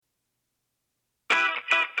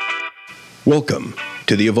Welcome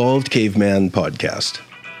to the Evolved Caveman podcast.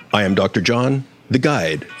 I am Dr. John, the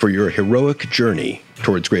guide for your heroic journey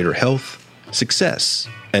towards greater health, success,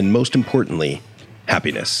 and most importantly,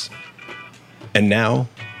 happiness. And now,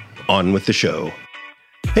 on with the show.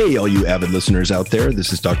 Hey, all you avid listeners out there,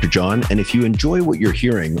 this is Dr. John, and if you enjoy what you're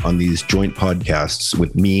hearing on these joint podcasts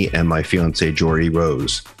with me and my fiancée, Jory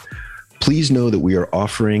Rose, please know that we are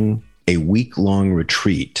offering a week-long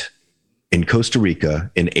retreat in Costa Rica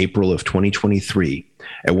in April of 2023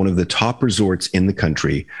 at one of the top resorts in the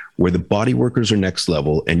country where the body workers are next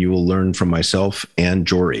level, and you will learn from myself and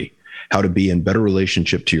Jory how to be in better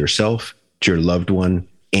relationship to yourself, to your loved one,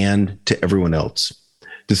 and to everyone else.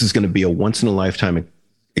 This is going to be a once-in-a-lifetime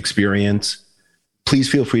experience. Please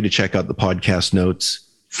feel free to check out the podcast notes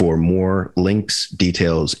for more links,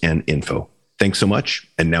 details, and info. Thanks so much,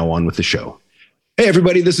 and now on with the show. Hey,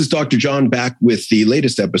 everybody, this is Dr. John back with the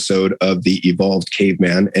latest episode of the Evolved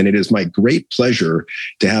Caveman, and it is my great pleasure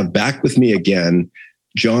to have back with me again,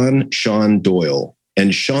 Sean Doyle.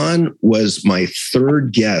 And Sean was my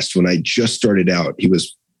third guest when I just started out. He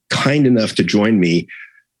was kind enough to join me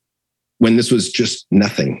when this was just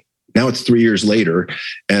nothing. Now it's 3 years later,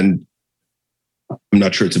 and I'm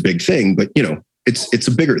not sure it's a big thing, but it's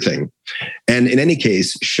a bigger thing. And in any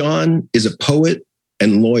case, Sean is a poet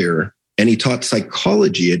and lawyer, and he taught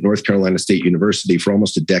psychology at North Carolina State University for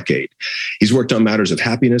almost a decade. He's worked on matters of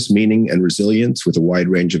happiness, meaning, and resilience with a wide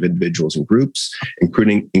range of individuals and groups,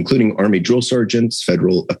 including Army drill sergeants,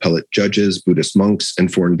 federal appellate judges, Buddhist monks,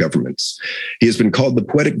 and foreign governments. He has been called the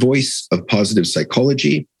poetic voice of positive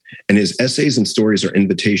psychology, and his essays and stories are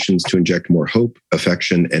invitations to inject more hope,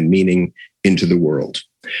 affection, and meaning into the world.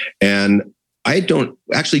 And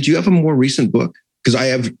do you have a more recent book?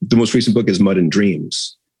 Because the most recent book is Mud and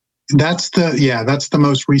Dreams. That's the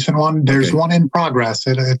most recent one. There's one in progress.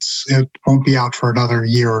 It won't be out for another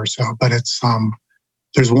year or so, but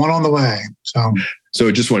there's one on the way. So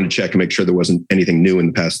I just wanted to check and make sure there wasn't anything new in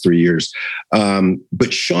the past 3 years.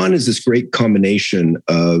 But Sean is this great combination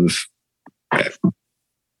of,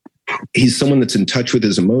 he's someone that's in touch with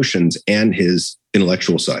his emotions and his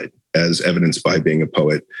intellectual side, as evidenced by being a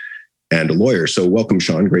poet and a lawyer. So welcome,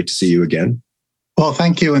 Sean. Great to see you again. Well,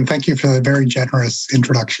 thank you. And thank you for the very generous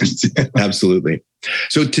introductions. Absolutely.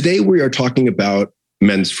 So today we are talking about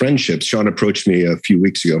men's friendships. Sean approached me a few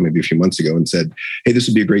weeks ago, maybe a few months ago, and said, hey, this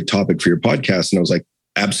would be a great topic for your podcast. And I was like,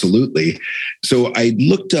 absolutely. So I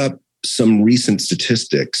looked up some recent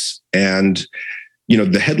statistics, and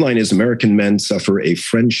the headline is American men suffer a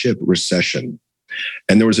friendship recession.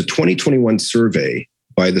 And there was a 2021 survey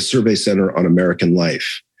by the Survey Center on American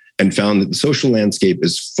Life, and found that the social landscape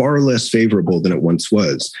is far less favorable than it once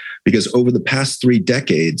was, because over the past 3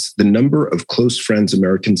 decades, the number of close friends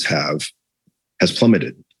Americans have has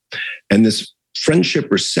plummeted. And this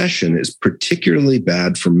friendship recession is particularly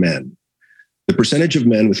bad for men. The percentage of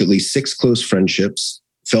men with at least 6 close friendships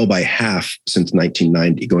fell by half since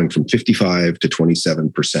 1990, going from 55 to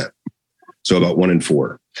 27%. So about 1 in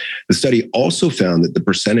 4. The study also found that the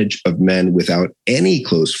percentage of men without any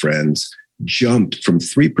close friends jumped from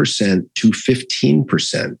 3% to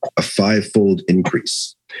 15%, a 5-fold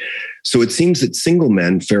increase. So it seems that single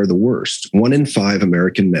men fare the worst. 1 in 5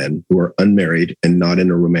 American men who are unmarried and not in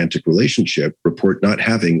a romantic relationship report not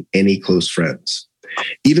having any close friends.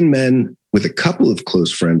 Even men with a couple of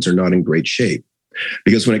close friends are not in great shape,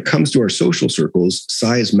 because when it comes to our social circles,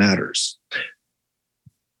 size matters.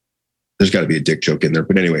 There's got to be a dick joke in there.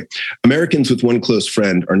 But anyway, Americans with 1 close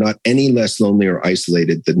friend are not any less lonely or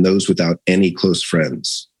isolated than those without any close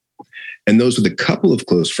friends. And those with a couple of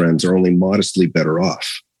close friends are only modestly better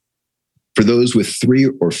off. For those with 3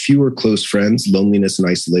 or fewer close friends, loneliness and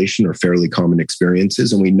isolation are fairly common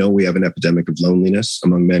experiences. And we know we have an epidemic of loneliness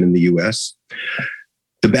among men in the US.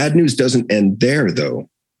 The bad news doesn't end there, though.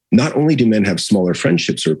 Not only do men have smaller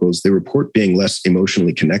friendship circles, they report being less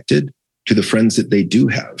emotionally connected to the friends that they do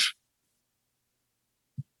have.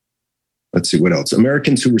 Let's see, what else?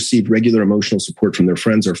 Americans who receive regular emotional support from their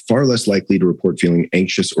friends are far less likely to report feeling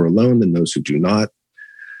anxious or alone than those who do not.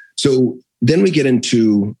 So then we get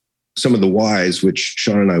into some of the whys, which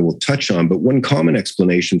Sean and I will touch on. But one common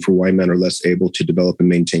explanation for why men are less able to develop and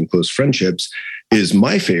maintain close friendships is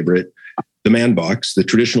my favorite, the man box. The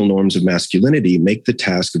traditional norms of masculinity make the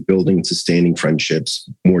task of building and sustaining friendships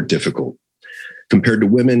more difficult. Compared to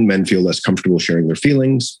women, men feel less comfortable sharing their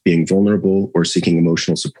feelings, being vulnerable, or seeking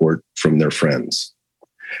emotional support from their friends.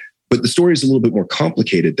 But the story is a little bit more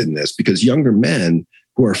complicated than this, because younger men,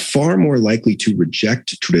 who are far more likely to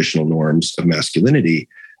reject traditional norms of masculinity,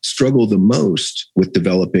 struggle the most with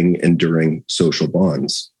developing enduring social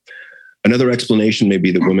bonds. Another explanation may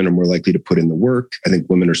be that women are more likely to put in the work. I think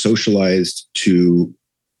women are socialized to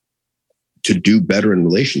do better in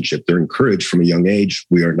relationship. They're encouraged from a young age.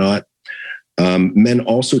 We are not. Men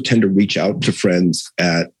also tend to reach out to friends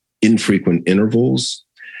at infrequent intervals.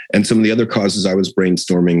 And some of the other causes I was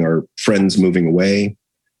brainstorming are friends moving away,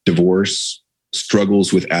 divorce,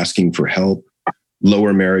 struggles with asking for help,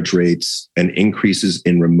 lower marriage rates, and increases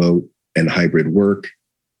in remote and hybrid work.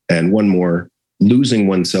 And one more, losing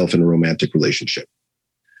oneself in a romantic relationship.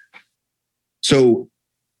 So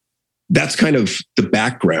that's kind of the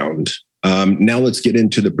background. Now let's get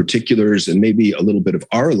into the particulars and maybe a little bit of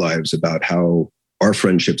our lives about how our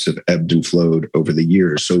friendships have ebbed and flowed over the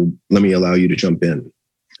years. So let me allow you to jump in.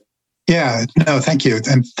 Yeah, no, thank you.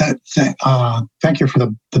 And thank you for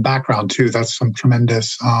the background too. That's some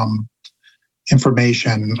tremendous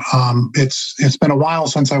information. It's been a while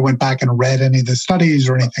since I went back and read any of the studies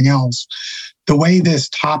or anything else. The way this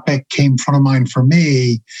topic came front of mind for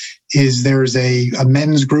me is there's a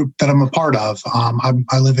men's group that I'm a part of.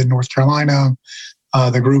 I live in North Carolina.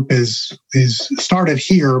 The group is started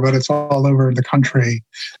here, but it's all over the country,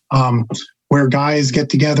 where guys get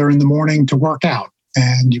together in the morning to work out.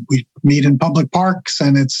 And we meet in public parks,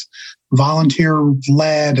 and it's volunteer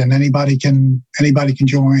led, and anybody can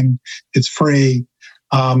join. It's free.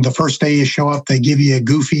 The first day you show up, they give you a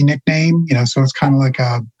goofy nickname, so it's kind of like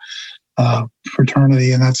a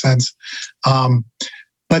fraternity in that sense.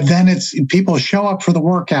 But then it's people show up for the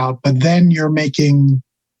workout, but then you're making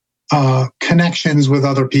connections with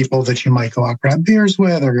other people that you might go out grab beers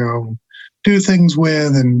with or go do things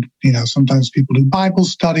with, and sometimes people do Bible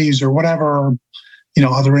studies or whatever.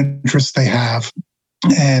 Other interests they have.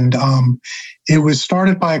 And it was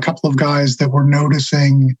started by a couple of guys that were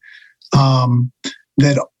noticing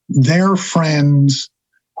that their friends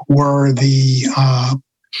were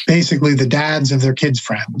basically the dads of their kids'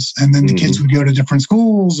 friends. And then the kids would go to different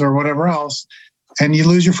schools or whatever else, and you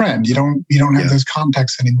lose your friend. You don't have those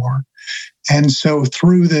contacts anymore. And so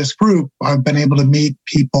through this group, I've been able to meet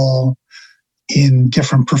people in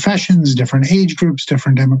different professions, different age groups,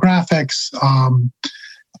 different demographics,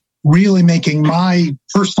 really making my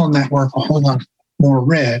personal network a whole lot more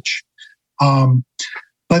rich.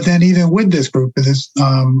 But then even with this group,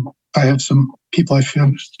 I have some people I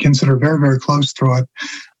consider very, very close through it.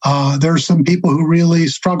 There are some people who really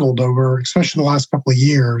struggled over, especially the last couple of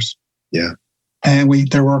years. Yeah. And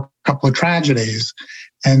there were a couple of tragedies.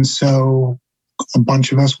 And so a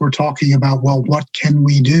bunch of us were talking about, well, what can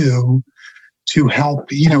we do to help,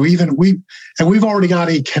 we've already got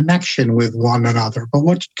a connection with one another, but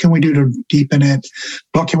what can we do to deepen it?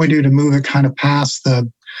 What can we do to move it kind of past the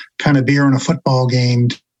kind of beer in a football game?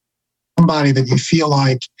 Somebody that you feel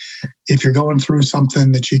like if you're going through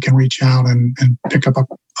something that you can reach out and pick up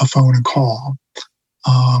a phone and call.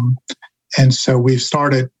 And so we've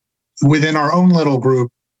started within our own little group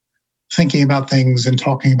thinking about things and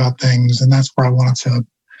talking about things. And that's where I wanted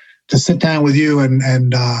to sit down with you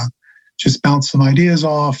and just bounce some ideas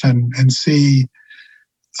off and see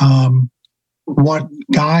what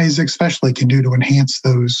guys especially can do to enhance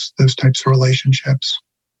those types of relationships.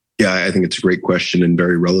 Yeah, I think it's a great question and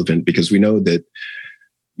very relevant, because we know that,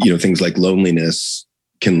 things like loneliness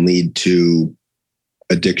can lead to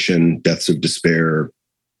addiction, deaths of despair.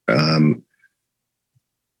 And,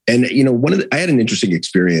 I had an interesting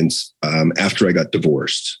experience after I got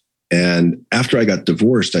divorced. And after I got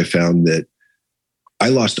divorced, I found that I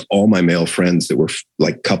lost all my male friends that were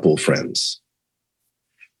like couple friends.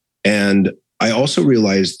 And I also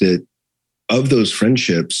realized that of those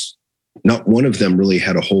friendships, not one of them really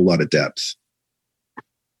had a whole lot of depth.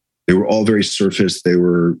 They were all very surface. They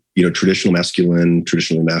were, traditionally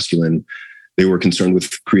masculine. They were concerned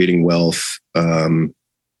with creating wealth. And,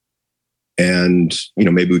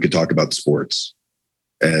 maybe we could talk about sports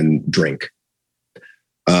and drink.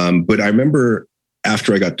 But I remember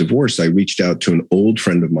after I got divorced, I reached out to an old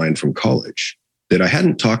friend of mine from college that I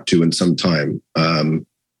hadn't talked to in some time,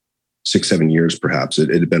 6-7 years perhaps.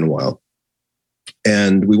 It had been a while.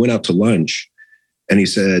 And we went out to lunch, and he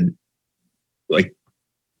said,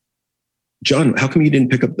 John, how come you didn't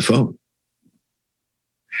pick up the phone?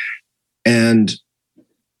 And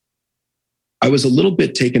I was a little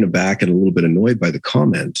bit taken aback and a little bit annoyed by the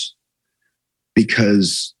comment,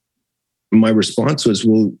 because my response was,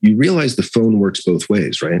 well, you realize the phone works both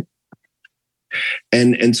ways, right?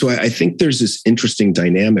 And so I think there's this interesting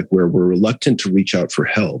dynamic where we're reluctant to reach out for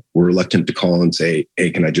help. We're reluctant to call and say, hey,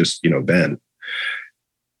 can I just, vent?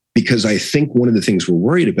 Because I think one of the things we're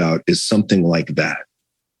worried about is something like that.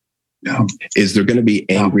 Is they're going to be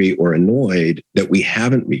angry or annoyed that we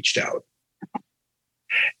haven't reached out?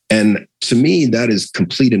 And to me, that is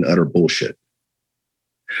complete and utter bullshit,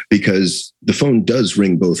 because the phone does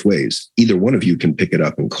ring both ways. Either one of you can pick it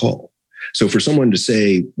up and call. So for someone to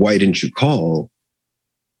say, why didn't you call?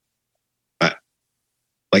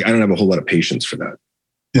 I don't have a whole lot of patience for that.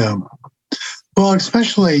 Yeah. Well,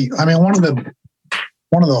 especially, I mean, one of the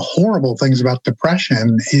horrible things about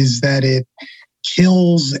depression is that it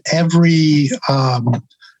kills every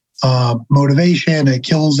motivation. It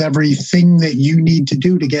kills everything that you need to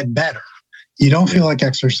do to get better. You don't feel like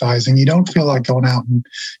exercising. You don't feel like going out and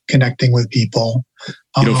connecting with people.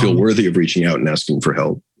 You don't feel worthy of reaching out and asking for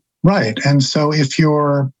help. Right. And so if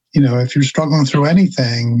you're struggling through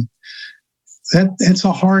anything, it's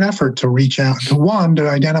a hard effort to reach out to, to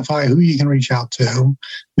identify who you can reach out to.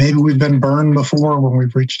 Maybe we've been burned before when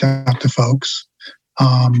we've reached out to folks.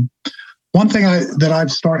 One thing that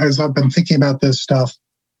I've started as I've been thinking about this stuff,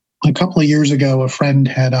 a couple of years ago, a friend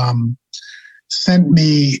had sent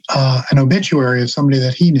me an obituary of somebody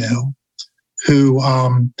that he knew who,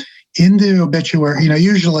 in the obituary,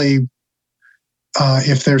 usually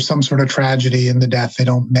if there's some sort of tragedy in the death, they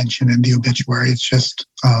don't mention in the obituary. It's just,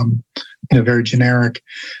 very generic.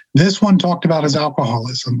 This one talked about his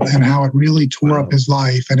alcoholism and how it really tore up his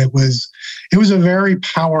life. And it was a very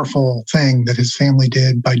powerful thing that his family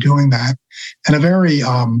did by doing that, and a very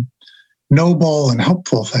noble and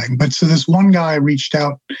helpful thing. But so this one guy reached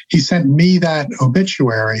out, he sent me that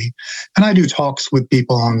obituary, and I do talks with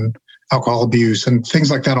people on alcohol abuse and things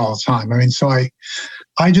like that all the time. I mean, so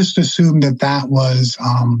I just assumed that was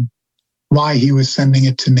why he was sending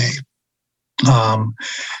it to me.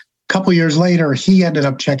 A couple years later, he ended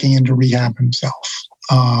up checking into rehab himself.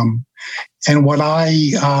 And what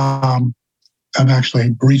I've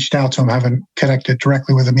actually reached out to him, I haven't connected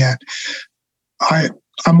directly with him yet.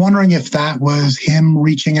 I'm wondering if that was him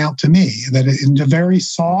reaching out to me, that in a very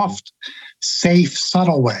soft, safe,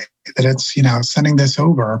 subtle way, that it's, sending this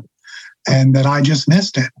over, and that I just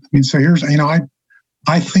missed it. I mean, so here's,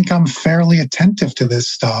 I think I'm fairly attentive to this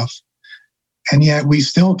stuff, and yet we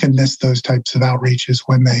still can miss those types of outreaches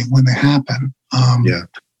when they happen. Yeah,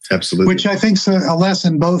 absolutely. Which I think is a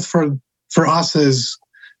lesson both for us as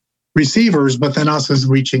receivers, but then us as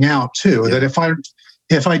reaching out too. Yeah. That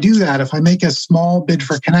if I do that, if I make a small bid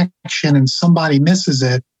for connection and somebody misses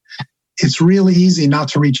it, it's really easy not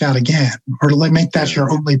to reach out again, or to make that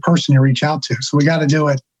your only person you reach out to. So we got to do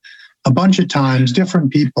it a bunch of times,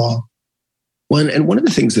 different people. Well, and one of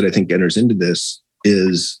the things that I think enters into this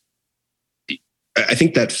is, I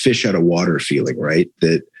think that fish out of water feeling, right?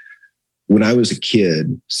 That when I was a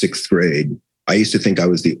kid, 6th grade, I used to think I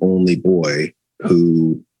was the only boy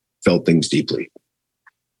who felt things deeply.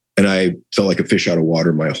 And I felt like a fish out of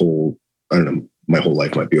water my whole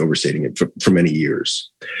life, might be overstating it, for many years.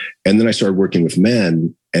 And then I started working with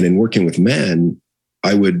men. And in working with men,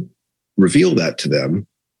 I would reveal that to them,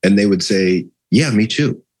 and they would say, yeah, me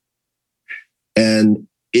too. And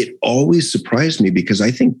it always surprised me, because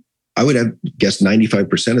I think I would have guessed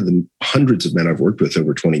 95% of the hundreds of men I've worked with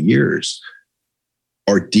over 20 years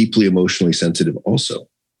are deeply emotionally sensitive also.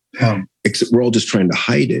 Yeah. Except we're all just trying to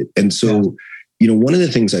hide it. And so, one of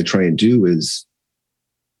the things I try and do is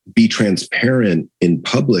be transparent in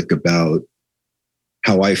public about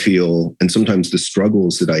how I feel, and sometimes the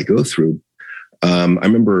struggles that I go through. I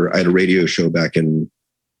remember I had a radio show back in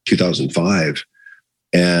 2005,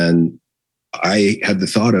 and I had the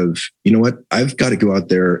thought of, I've got to go out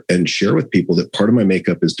there and share with people that part of my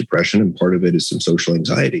makeup is depression and part of it is some social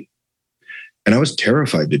anxiety. And I was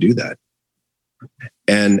terrified to do that.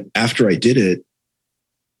 And after I did it,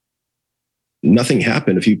 nothing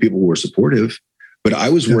happened. A few people were supportive, but I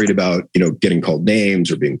was worried about, getting called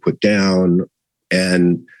names or being put down.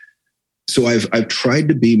 And so I've tried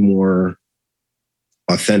to be more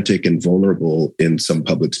authentic and vulnerable in some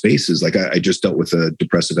public spaces. Like I just dealt with a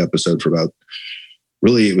depressive episode for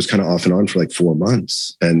it was kind of off and on for like 4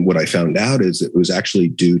 months. And what I found out is it was actually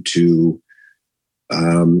due to,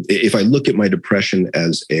 if I look at my depression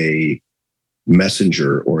as a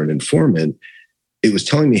messenger or an informant, it was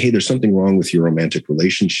telling me, hey, there's something wrong with your romantic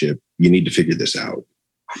relationship. You need to figure this out.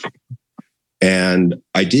 And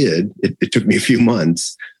I did. It took me a few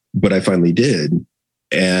months, but I finally did.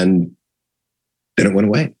 And then it went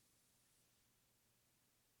away.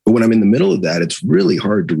 But when I'm in the middle of that, it's really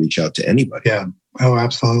hard to reach out to anybody. Yeah. Oh,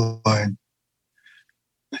 absolutely.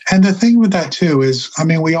 And the thing with that too is,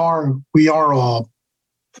 we are all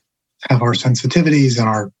have our sensitivities and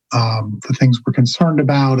our the things we're concerned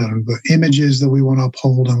about and the images that we want to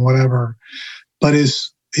uphold and whatever. But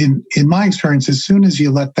in my experience, as soon as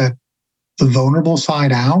you let the vulnerable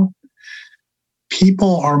side out,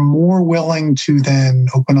 people are more willing to then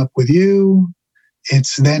open up with you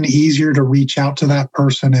it's then easier to reach out to that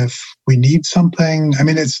person if we need something. I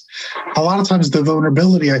mean, it's a lot of times the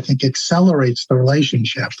vulnerability, I think, accelerates the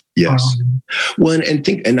relationship. Yes. Well,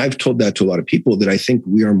 and I've told that to a lot of people, that I think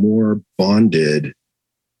we are more bonded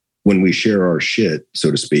when we share our shit,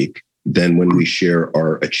 so to speak, than when we share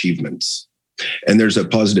our achievements. And there's a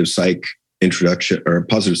positive psych introduction or a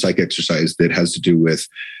positive psych exercise that has to do with,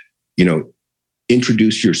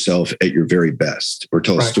 introduce yourself at your very best, or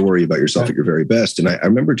tell a story about yourself at your very best. And I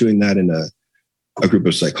remember doing that in a group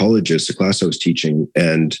of psychologists, a class I was teaching,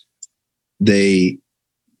 and the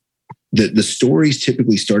stories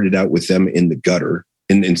typically started out with them in the gutter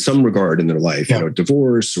in some regard in their life,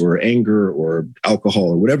 divorce or anger or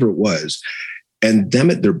alcohol or whatever it was, and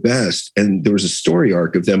them at their best. And there was a story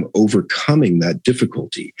arc of them overcoming that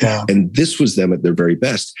difficulty. Yeah. And this was them at their very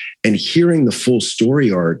best. And hearing the full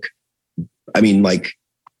story arc, I mean, like,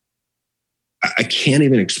 I can't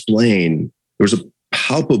even explain. There was a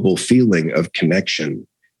palpable feeling of connection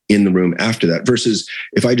in the room after that, versus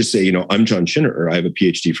if I just say, I'm John Schinner, I have a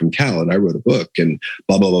PhD from Cal and I wrote a book and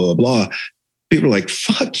blah, blah, blah, blah, blah. People are like,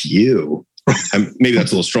 fuck you. Maybe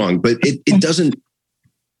that's a little strong, but it doesn't,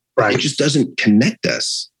 it just doesn't connect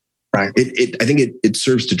us. Right. I think it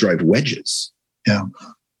serves to drive wedges. Yeah.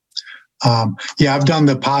 I've done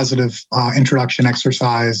the positive introduction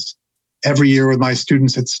exercise every year with my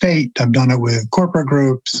students at State. I've done it with corporate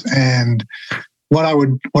groups. And what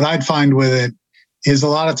I'd find with it is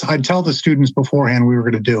I'd tell the students beforehand we were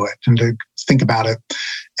going to do it and to think about it.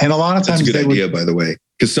 And a lot of times that's a good idea, by the way,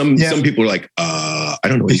 because some people are like, I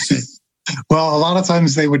don't know what you said. Well, a lot of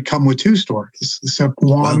times they would come with two stories. So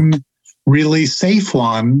one really safe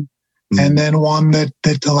one, and then one that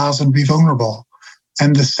allows them to be vulnerable.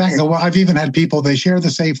 And the second, I've even had people, they share the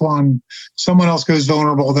safe one, someone else goes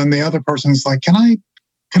vulnerable, then the other person's like, can I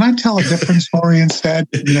tell a different story instead?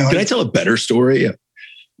 Can I tell a better story? Yeah.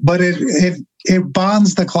 But it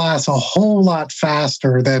bonds the class a whole lot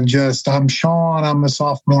faster than just, I'm Sean, I'm a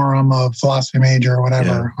sophomore, I'm a philosophy major or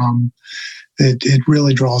whatever. Yeah. It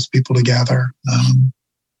really draws people together.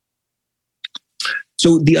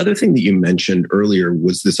 So the other thing that you mentioned earlier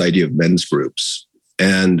was this idea of men's groups.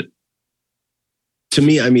 And to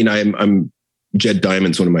me, I mean, I'm Jed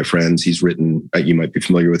Diamond's one of my friends. He's written, you might be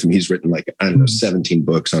familiar with him. He's written 17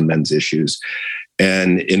 books on men's issues.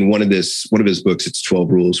 And in one of his books, it's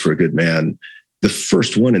 12 Rules for a Good Man. The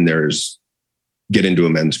first one in there is get into a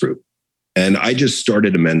men's group. And I just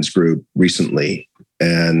started a men's group recently,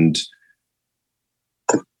 and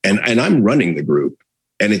I'm running the group,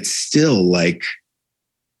 and it's still like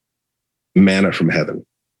manna from heaven.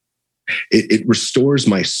 It restores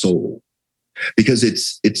my soul, because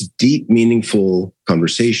it's deep, meaningful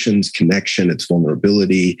conversations, connection, it's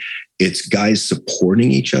vulnerability, it's guys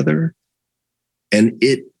supporting each other. And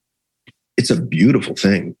it's a beautiful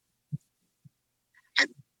thing.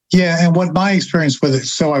 Yeah. And what my experience with it,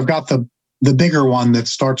 so I've got the bigger one that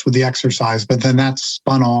starts with the exercise, but then that's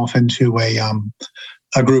spun off into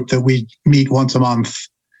a group that we meet once a month.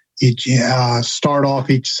 Start off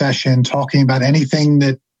each session talking about anything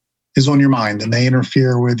that is on your mind that may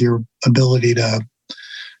interfere with your ability to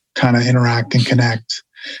kind of interact and connect.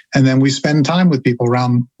 And then we spend time with people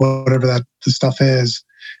around whatever the stuff is.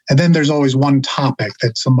 And then there's always one topic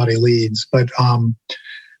that somebody leads. But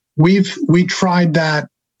we tried that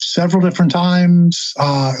several different times,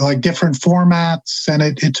 like different formats. And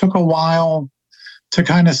it took a while to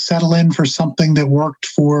kind of settle in for something that worked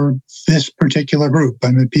for this particular group.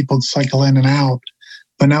 I mean, people cycle in and out,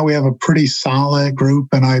 but now we have a pretty solid group.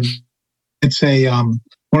 And it's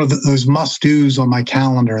one of those must-dos on my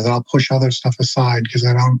calendar that I'll push other stuff aside because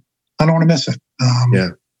I don't want to miss it. Yeah.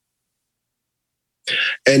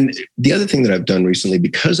 And the other thing that I've done recently,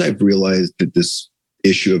 because I've realized that this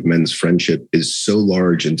issue of men's friendship is so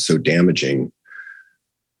large and so damaging,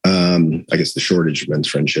 I guess the shortage of men's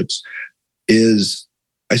friendships, is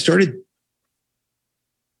I started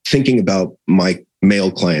thinking about my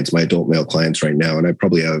male clients, my adult male clients right now. And I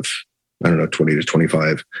probably have, 20 to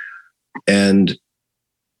 25. And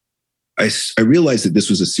I realized that this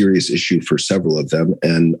was a serious issue for several of them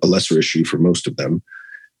and a lesser issue for most of them.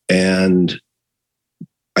 And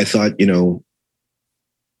I thought,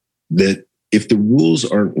 that if the rules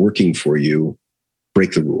aren't working for you,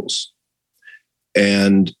 break the rules.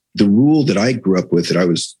 And the rule that I grew up with, that I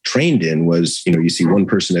was trained in, was, you see one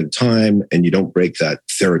person at a time and you don't break that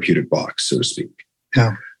therapeutic box, so to speak.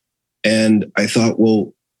 Yeah. And I thought,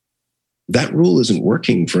 well, that rule isn't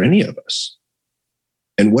working for any of us.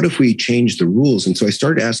 And what if we change the rules? And so I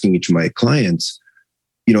started asking each of my clients,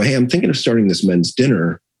 hey, I'm thinking of starting this men's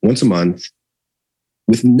dinner once a month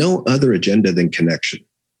with no other agenda than connection.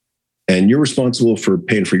 And you're responsible for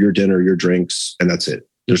paying for your dinner, your drinks, and that's it.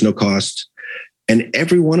 There's no cost. And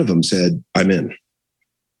every one of them said, I'm in.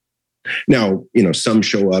 Now, some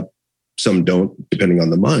show up, some don't, depending on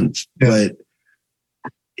the month, but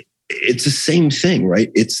it's the same thing,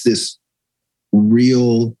 right? It's this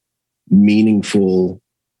real, meaningful,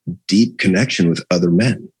 deep connection with other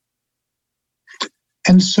men.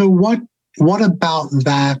 And so what about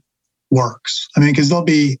that works? I mean, because I'll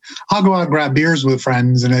go out and grab beers with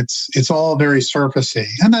friends and it's all very surfacey,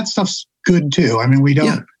 and that stuff's good too. I mean, you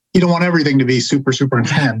don't want everything to be super, super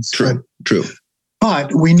intense. True.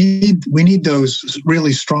 But we need those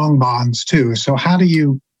really strong bonds too. So how do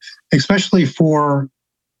you, especially for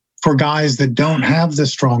guys that don't have the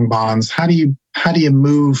strong bonds, how do you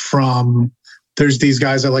move from there's these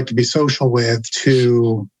guys I like to be social with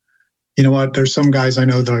to, you know what, there's some guys I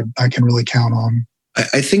know that I can really count on?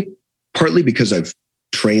 I think partly because I've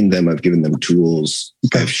trained them, I've given them tools,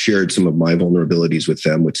 I've shared some of my vulnerabilities with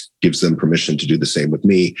them, which gives them permission to do the same with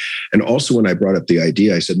me. And also when I brought up the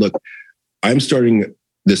idea, I said, look, I'm starting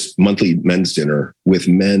this monthly men's dinner with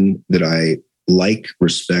men that I like,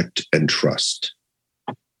 respect, and trust.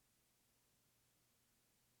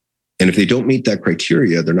 And if they don't meet that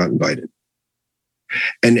criteria, they're not invited.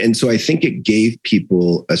 And so I think it gave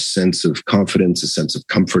people a sense of confidence, a sense of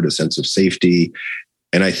comfort, a sense of safety.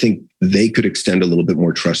 And I think they could extend a little bit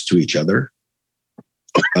more trust to each other.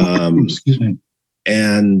 Excuse me.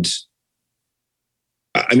 And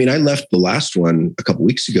I mean, I left the last one a couple of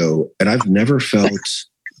weeks ago, and I've never felt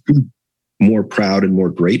more proud and more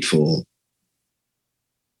grateful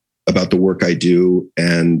about the work I do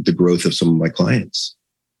and the growth of some of my clients.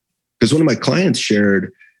 Because one of my clients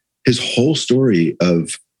shared his whole story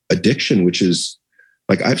of addiction, which is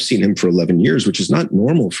like, I've seen him for 11 years, which is not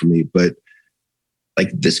normal for me, but like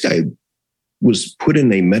this guy was put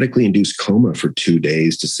in a medically induced coma for 2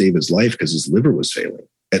 days to save his life because his liver was failing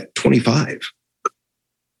at 25.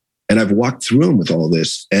 And I've walked through him with all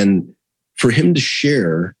this. And for him to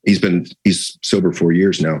share, he's sober 4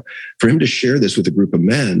 years now, for him to share this with a group of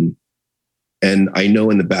men, and I know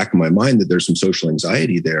in the back of my mind that there's some social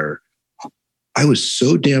anxiety there, I was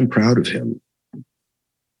so damn proud of him.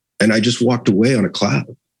 And I just walked away on a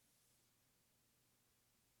cloud.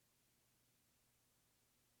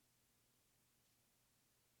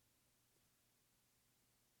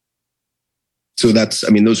 So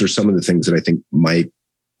those are some of the things that I think might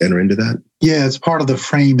enter into that. Yeah, it's part of the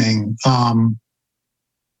framing. And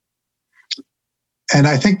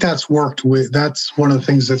I think that's one of the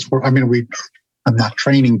things that's worked. I mean, I'm not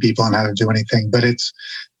training people on how to do anything, but it's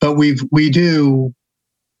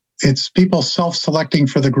people self-selecting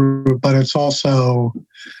for the group, but it's also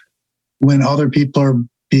when other people are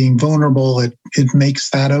being vulnerable, it makes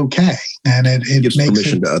that okay. And it gives makes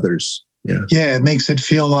permission to others. Yeah, it makes it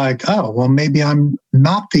feel like, oh, well, maybe I'm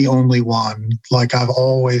not the only one, like I've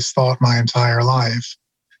always thought my entire life.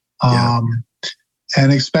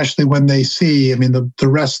 And especially when they see, I mean, the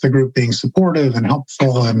rest of the group being supportive and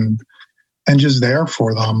helpful and just there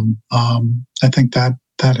for them, I think that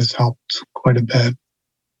has helped quite a bit.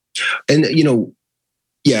 And,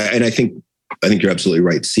 and I think you're absolutely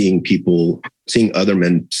right. Seeing other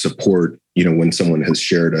men support, when someone has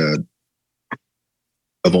shared a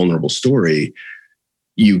vulnerable story,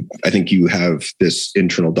 I think you have this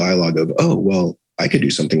internal dialogue of, oh, well, I could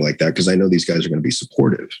do something like that because I know these guys are going to be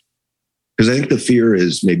supportive. Because I think the fear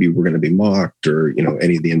is maybe we're going to be mocked or,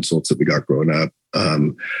 any of the insults that we got growing up.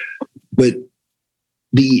 But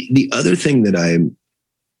the other thing that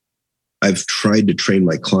I've tried to train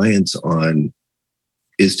my clients on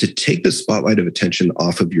is to take the spotlight of attention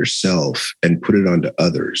off of yourself and put it onto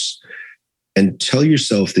others. And tell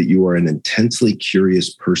yourself that you are an intensely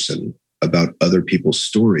curious person about other people's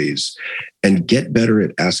stories and get better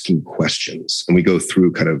at asking questions. And we go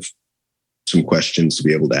through kind of some questions to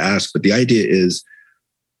be able to ask. But the idea is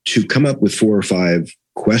to come up with 4 or 5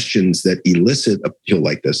 questions that elicit a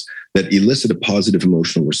positive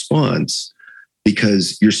emotional response,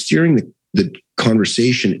 because you're steering the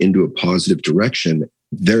conversation into a positive direction.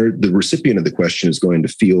 The recipient of the question is going to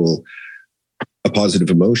feel a positive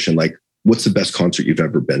emotion, like, what's the best concert you've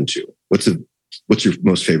ever been to? What's your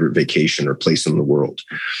most favorite vacation or place in the world?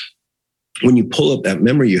 When you pull up that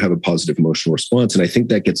memory, you have a positive emotional response. And I think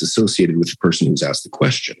that gets associated with the person who's asked the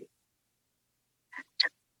question.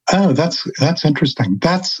 Oh, that's interesting.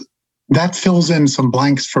 That fills in some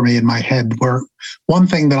blanks for me in my head, where one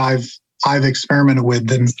thing that I've experimented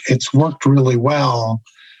with and it's worked really well,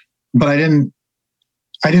 but I didn't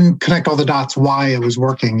connect all the dots why it was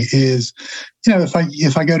working is,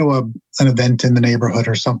 if I go to an event in the neighborhood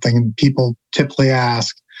or something and people typically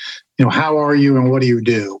ask, how are you and what do you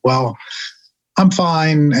do? Well, I'm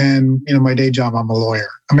fine. And, my day job, I'm a lawyer.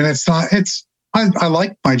 I mean, I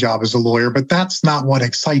like my job as a lawyer, but that's not what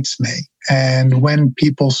excites me. And when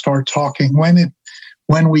people start talking,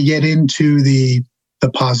 when we get into the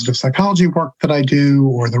positive psychology work that I do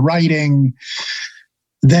or the writing,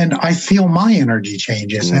 then I feel my energy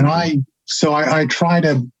changes. Mm-hmm. And I try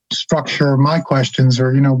to structure my questions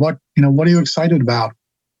or, what are you excited about?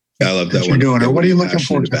 I love that one. Doing, or what are you looking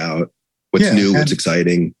forward to? About what's new, what's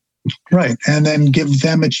exciting. Right. And then give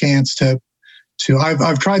them a chance to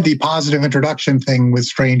I've tried the positive introduction thing with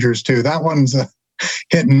strangers too. That one's a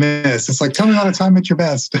hit and miss. It's like, tell me about a time at your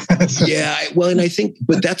best. Yeah. Well, and I think,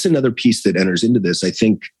 but that's another piece that enters into this. I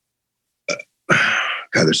think,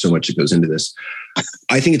 God, there's so much that goes into this.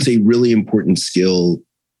 I think it's a really important skill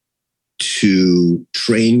to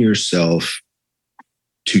train yourself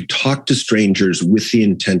to talk to strangers with the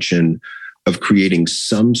intention of creating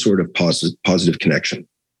some sort of positive connection.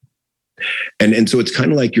 And so it's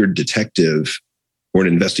kind of like you're a detective or an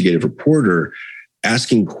investigative reporter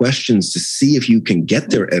asking questions to see if you can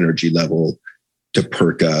get their energy level to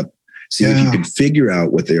perk up, see if you can figure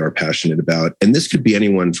out what they are passionate about. And this could be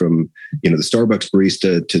anyone from, the Starbucks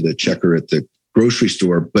barista to the checker at the grocery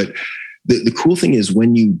store. But the cool thing is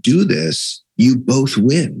when you do this, you both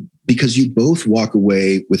win because you both walk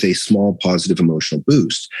away with a small positive emotional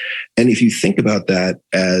boost. And if you think about that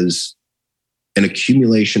as an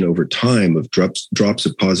accumulation over time of drops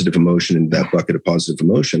of positive emotion in that bucket of positive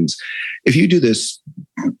emotions. If you do this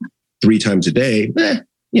 3 times a day,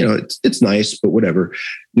 it's nice, but whatever.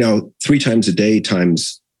 Now, 3 times a day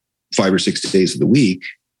times 5 or 6 days of the week,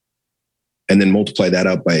 and then multiply that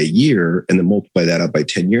out by a year, and then multiply that out by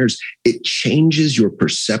 10 years, it changes your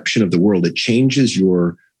perception of the world. It changes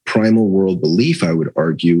your primal world belief, I would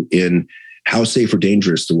argue, in how safe or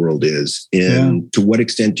dangerous the world is, and to what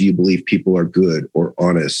extent do you believe people are good or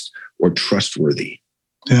honest or trustworthy?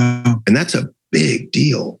 Yeah. And that's a big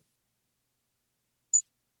deal.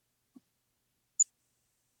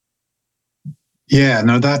 Yeah,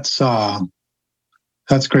 no, that's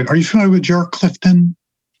great. Are you familiar with Jerk Clifton?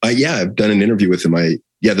 Yeah, I've done an interview with him.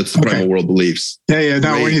 That's the primal world beliefs. Yeah.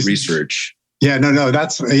 No, great research. Yeah, no,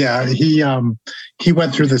 that's, he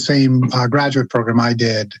went through the same graduate program I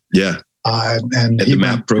did. Yeah. And the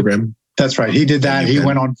MAP program. That's right. He did that. He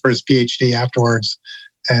went on for his PhD afterwards.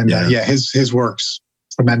 And his work's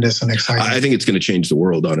tremendous and exciting. I think it's going to change the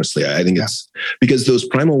world, honestly. I think it's because those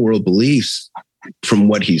primal world beliefs, from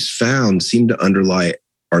what he's found, seem to underlie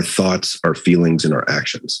our thoughts, our feelings, and our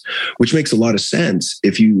actions, which makes a lot of sense.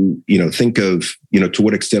 If you, think of, to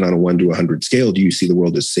what extent on a 1 to 100 scale, do you see the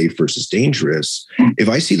world as safe versus dangerous? If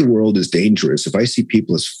I see the world as dangerous, if I see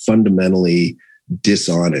people as fundamentally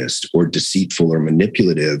dishonest or deceitful or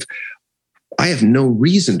manipulative, I have no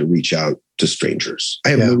reason to reach out to strangers. I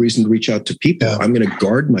have no reason to reach out to people. I'm going to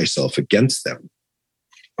guard myself against them.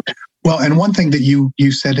 Well, and one thing that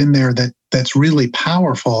you said in there that's really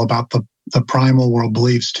powerful about the primal world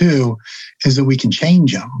beliefs too, is that we can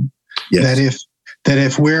change them. Yes. That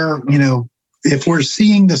if we're, if we're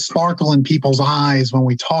seeing the sparkle in people's eyes when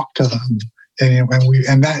we talk to them,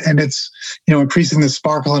 and it's increasing the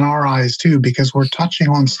sparkle in our eyes too, because we're touching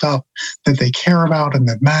on stuff that they care about and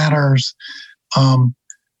that matters,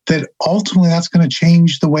 that ultimately that's going to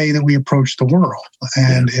change the way that we approach the world.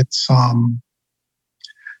 And it's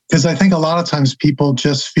because I think a lot of times people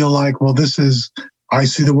just feel like, well, I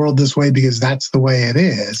see the world this way because that's the way it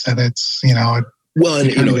is, and it's well,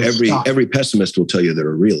 and every pessimist will tell you they're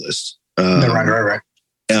a realist. Right.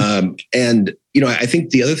 And I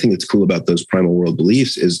think the other thing that's cool about those primal world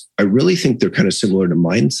beliefs is I really think they're kind of similar to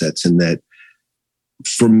mindsets in that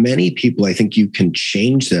for many people, I think you can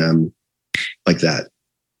change them like that.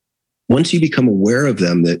 Once you become aware of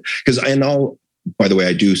them, by the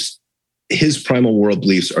way, his primal world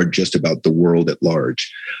beliefs are just about the world at large.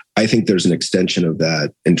 I think there's an extension of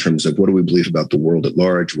that in terms of what do we believe about the world at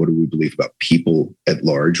large? What do we believe about people at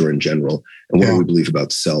large or in general? And what do we believe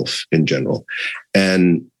about self in general?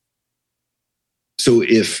 And so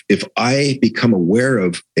if I become aware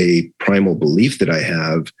of a primal belief that I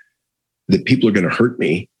have, that people are going to hurt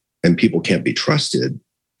me and people can't be trusted,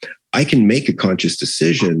 I can make a conscious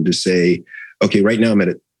decision to say, okay, right now I'm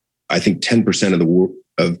at I think 10%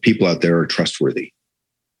 of people out there are trustworthy.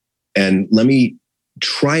 And let me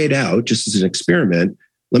try it out just as an experiment.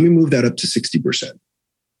 Let me move that up to 60%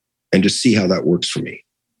 and just see how that works for me.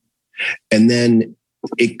 And then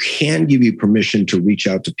it can give you permission to reach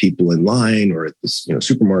out to people in line or at this,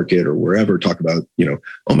 supermarket or wherever, talk about,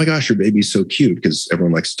 oh my gosh, your baby's so cute, because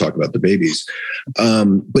everyone likes to talk about the babies.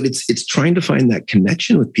 But it's trying to find that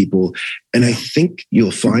connection with people. And I think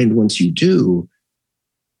you'll find once you do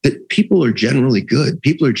that people are generally good.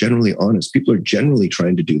 People are generally honest. People are generally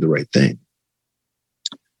trying to do the right thing.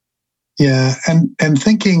 Yeah. And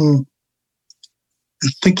thinking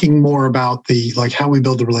more about how we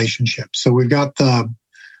build the relationship. So we've got the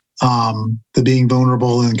being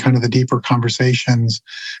vulnerable and kind of the deeper conversations,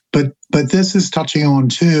 but this is touching on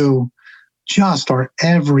too, just our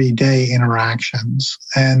everyday interactions.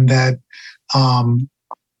 And that,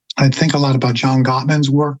 I think a lot about John Gottman's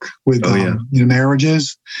work with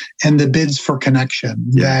marriages and the bids for connection.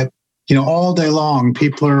 Yeah. That, all day long,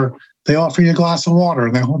 they offer you a glass of water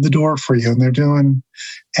and they hold the door for you and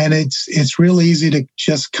and it's real easy to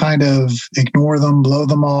just kind of ignore them, blow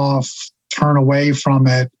them off, turn away from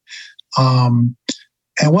it. And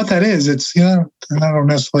what that is, it's, I don't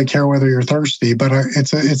necessarily care whether you're thirsty, but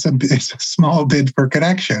it's a small bid for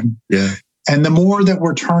connection. Yeah. And the more that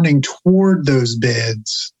we're turning toward those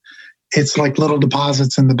bids, it's like little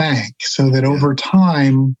deposits in the bank, so that over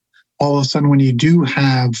time, all of a sudden, when you do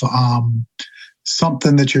have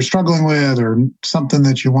something that you're struggling with or something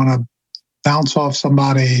that you want to bounce off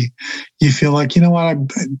somebody, you feel like,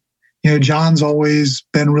 John's always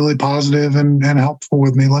been really positive and helpful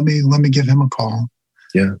with me. Let me give him a call.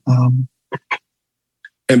 Yeah.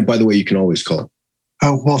 And by the way, you can always call.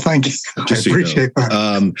 Oh, well, thank you. I appreciate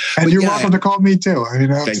that. And you're welcome to call me too. I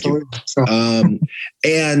mean, absolutely. Thank you.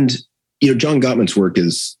 And John Gottman's work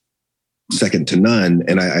is second to none.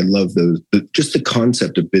 And I love those. Just the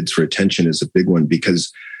concept of bids for attention is a big one,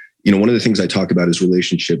 because, one of the things I talk about is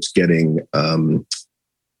relationships getting,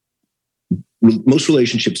 most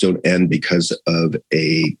relationships don't end because of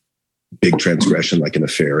a big transgression like an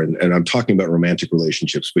affair. And I'm talking about romantic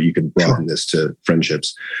relationships, but you can broaden this to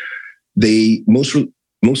friendships.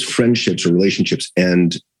 Most friendships or relationships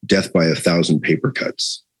end death by 1,000 paper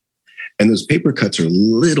cuts. And those paper cuts are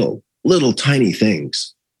little tiny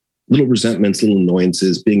things, little resentments, little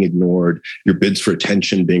annoyances, being ignored, your bids for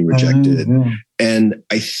attention being rejected. Mm-hmm. And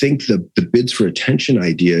I think the bids for attention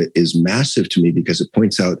idea is massive to me, because it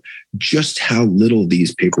points out just how little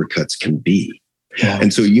these paper cuts can be. Yeah.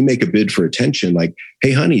 And so you make a bid for attention like,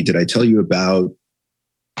 hey, honey, did I tell you about,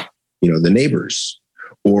 the neighbors?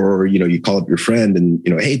 Or, you call up your friend and,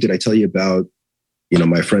 hey, did I tell you about,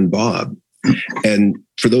 my friend Bob? And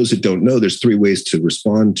for those that don't know, there's 3 ways to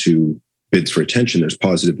respond to bids for attention. There's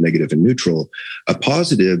positive, negative, and neutral. A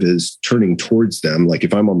positive is turning towards them. Like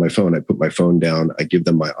if I'm on my phone, I put my phone down, I give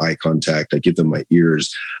them my eye contact, I give them my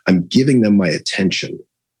ears. I'm giving them my attention,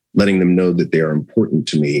 letting them know that they are important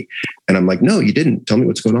to me. And I'm like, no, you didn't. Tell me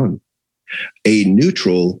what's going on. A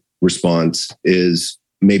neutral response is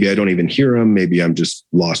maybe I don't even hear them. Maybe I'm just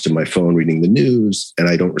lost in my phone reading the news and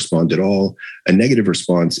I don't respond at all. A negative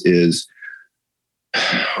response is,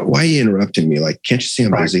 why are you interrupting me? Like, can't you see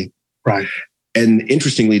I'm busy? Right. And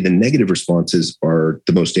interestingly, the negative responses are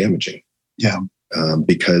the most damaging. Yeah.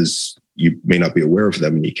 Because you may not be aware of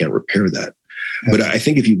them and you can't repair that. Yeah. But I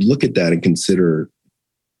think if you look at that and consider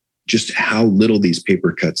just how little these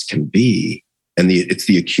paper cuts can be, and it's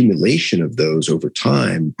the accumulation of those over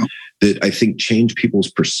time that I think change people's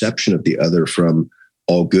perception of the other from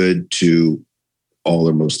all good to all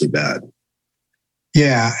or mostly bad.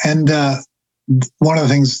 Yeah. And one of the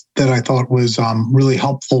things that I thought was really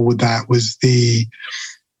helpful with that was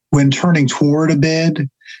when turning toward a bid,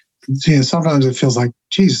 sometimes it feels like,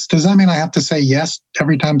 geez, does that mean I have to say yes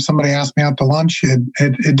every time somebody asks me out to lunch?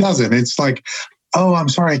 It doesn't. It's like, oh, I'm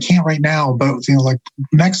sorry, I can't right now, but like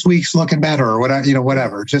next week's looking better or whatever,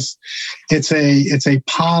 whatever. Just it's a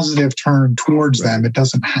positive turn towards them. It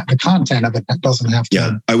doesn't have the content of it. That doesn't have to.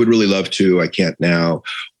 Yeah, I would really love to. I can't now.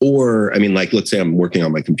 Or, I mean, like, let's say I'm working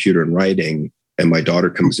on my computer and writing, and my daughter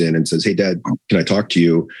comes in and says, hey, Dad, can I talk to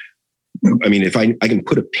you? I mean, if I can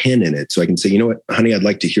put a pin in it so I can say, you know what, honey, I'd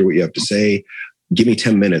like to hear what you have to say. Give me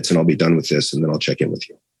 10 minutes and I'll be done with this. And then I'll check in with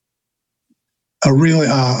you. A really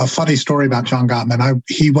a funny story about John Gottman.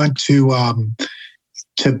 He went to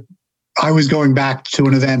I was going back to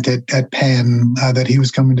an event at Penn that he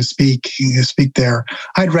was coming to speak there.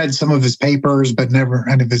 I'd read some of his papers, but never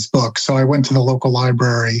any of his books. So I went to the local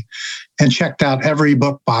library and checked out every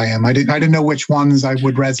book by him. I didn't know which ones I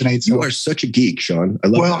would resonate. So. You are such a geek, Sean. I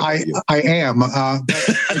love that. I am. But I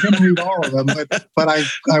didn't read all of them, but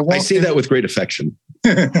I say that with great affection.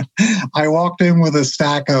 I walked in with a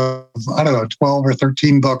stack of, 12 or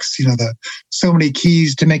 13 books, so many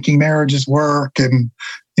keys to making marriages work and,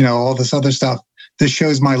 all this other stuff this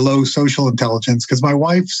shows my low social intelligence because my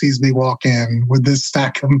wife sees me walk in with this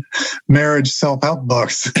stack of marriage self-help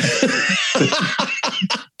books.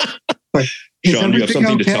 Like, Sean, do you have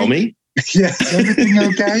something to tell me? Yeah, is everything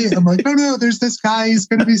okay? I'm like, no, there's this guy, he's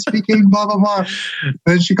going to be speaking, blah, blah, blah.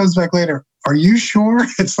 Then she comes back later. Are you sure?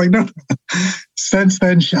 It's like, no. Since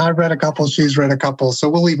then, I've read a couple, she's read a couple. So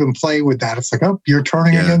we'll even play with that. It's like, oh, you're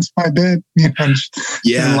turning against my bid. And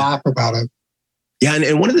laugh about it. Yeah.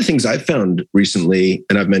 And one of the things I've found recently,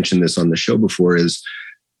 and I've mentioned this on the show before, is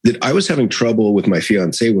that I was having trouble with my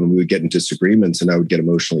fiance when we would get in disagreements and I would get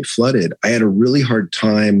emotionally flooded. I had a really hard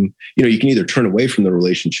time. You can either turn away from the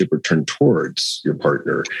relationship or turn towards your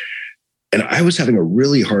partner. And I was having a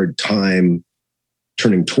really hard time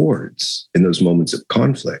turning towards in those moments of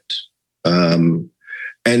conflict.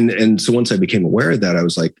 And so once I became aware of that, I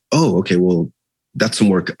was like, oh, okay, well, that's some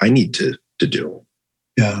work I need to do.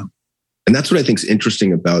 Yeah. And that's what I think is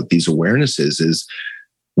interesting about these awarenesses is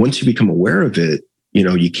once you become aware of it,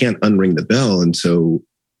 you can't unring the bell. And so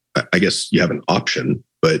I guess you have an option,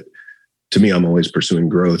 but to me, I'm always pursuing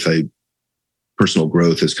growth. Personal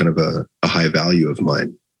growth is kind of a high value of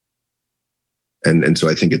mine. And so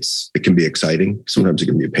I think it can be exciting. Sometimes it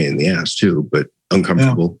can be a pain in the ass too, but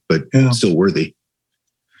uncomfortable, but still worthy.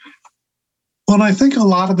 Well, and I think a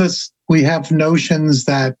lot of us, we have notions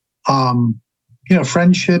that,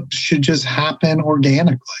 friendships should just happen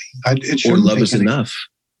organically. Or love is enough.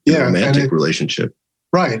 Yeah. Romantic relationship.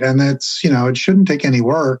 Right. And that's, it shouldn't take any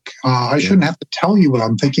work. I shouldn't have to tell you what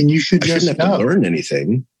I'm thinking. You should just shouldn't have to learn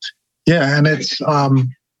anything. Yeah. And it's,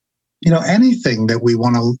 anything that we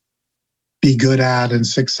want to be good at and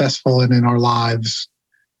successful in our lives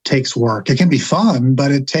takes work. It can be fun,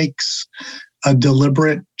 but it takes a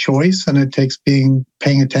deliberate choice and it takes paying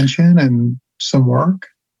attention and some work.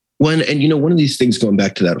 One of these things, going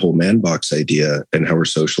back to that whole man box idea and how we're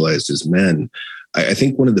socialized as men, I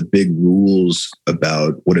think one of the big rules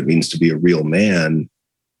about what it means to be a real man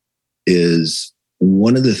is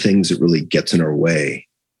one of the things that really gets in our way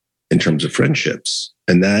in terms of friendships.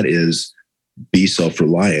 And that is be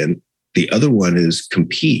self-reliant. The other one is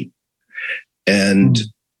compete. And,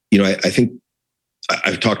 I think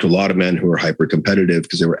I've talked to a lot of men who are hyper competitive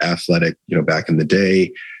because they were athletic, back in the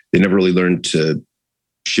day. They never really learned to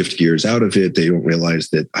shift gears out of it. They don't realize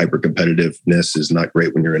that hyper competitiveness is not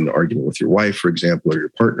great when you're in an argument with your wife, for example, or your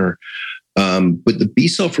partner. But the be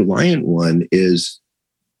self-reliant one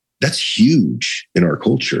that's huge in our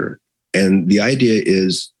culture. And the idea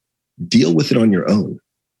is deal with it on your own.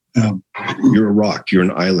 Yeah. You're a rock, you're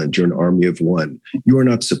an island, you're an army of one. You are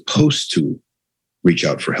not supposed to reach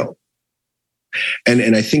out for help.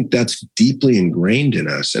 And I think that's deeply ingrained in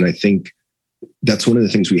us. And I think that's one of the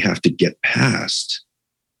things we have to get past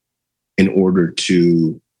in order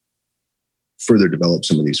to further develop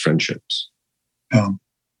some of these friendships. Yeah.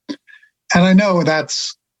 And I know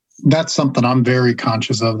that's something I'm very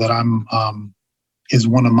conscious of, that I'm is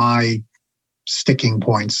one of my sticking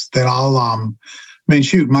points that I'll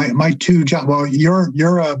my two jobs. Well,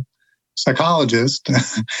 you're a psychologist,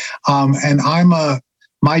 and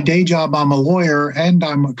my day job, I'm a lawyer, and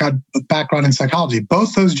got a background in psychology.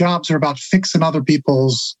 Both those jobs are about fixing other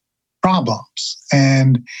people's problems.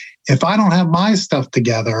 And if I don't have my stuff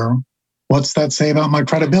together, what's that say about my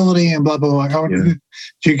credibility and blah, blah, blah.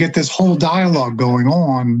 You get this whole dialogue going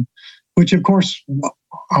on, which of course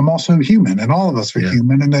I'm also human and all of us are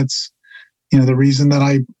human. And that's, the reason that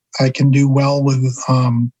I can do well with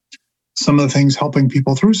some of the things helping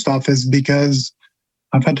people through stuff is because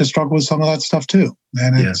I've had to struggle with some of that stuff too.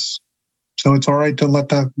 And so it's all right to let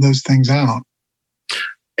those things out.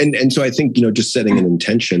 And so I think, just setting an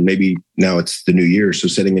intention, maybe now it's the new year. So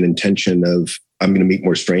setting an intention of I'm going to meet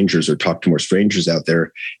more strangers or talk to more strangers out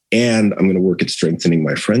there, and I'm going to work at strengthening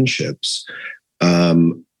my friendships.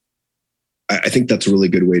 I think that's a really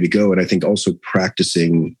good way to go. And I think also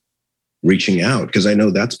practicing reaching out, because I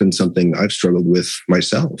know that's been something I've struggled with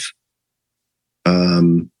myself.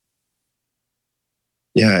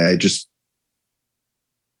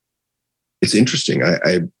 It's interesting.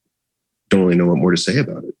 I don't really know what more to say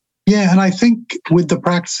about it. Yeah. And I think with the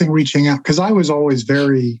practicing reaching out, because I was always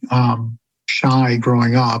very shy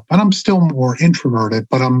growing up, and I'm still more introverted,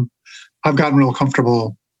 but I've gotten real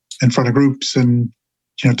comfortable in front of groups and,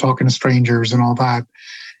 talking to strangers and all that.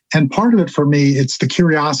 And part of it for me, it's the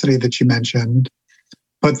curiosity that you mentioned,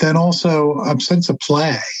 but then also a sense of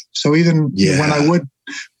play. So even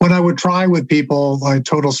when I would try with people, like a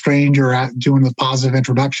total stranger, doing a positive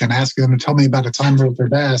introduction, asking them to tell me about a time they're at their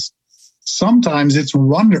best, sometimes it's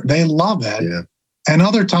they love it. Yeah. And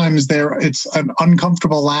other times it's an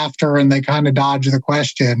uncomfortable laughter and they kind of dodge the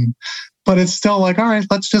question. but it's still like, all right,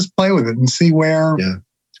 let's just play with it and see where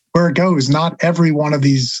it goes. Not every one of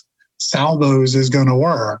these salvos is going to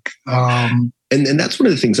work. And that's one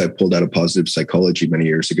of the things I pulled out of positive psychology many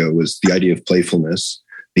years ago was the idea of playfulness,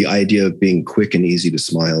 the idea of being quick and easy to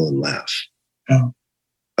smile and laugh. Yeah.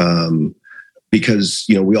 Because,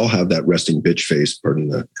 we all have that resting bitch face,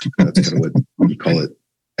 that's kind of what you call it,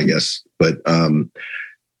 I guess. But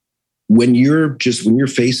when your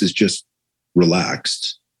face is just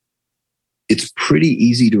relaxed, it's pretty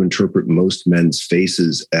easy to interpret most men's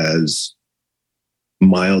faces as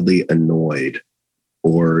mildly annoyed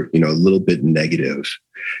or, a little bit negative.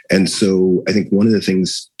 And so I think one of the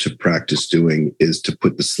things to practice doing is to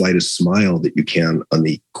put the slightest smile that you can on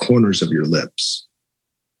the corners of your lips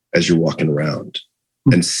as you're walking around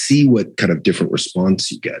and see what kind of different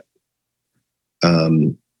response you get.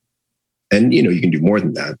 And, you can do more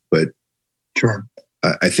than that, but sure.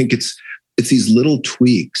 I think it's these little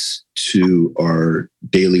tweaks to our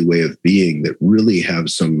daily way of being that really have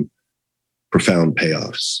some profound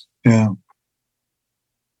payoffs. Yeah.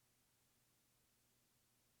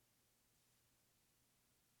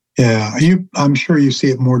 Yeah. I'm sure you see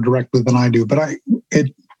it more directly than I do, but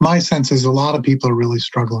my sense is a lot of people are really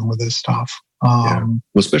struggling with this stuff. Well,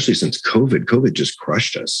 especially since COVID just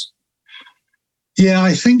crushed us. Yeah,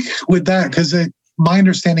 I think with that, because my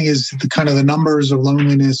understanding is the numbers of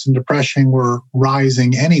loneliness and depression were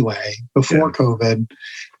rising anyway before COVID.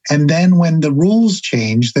 And then when the rules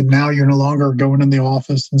changed, that now you're no longer going in the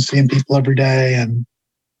office and seeing people every day and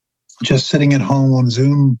just sitting at home on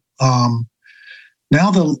Zoom.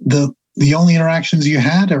 Now the only interactions you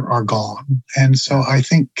had are gone. And so I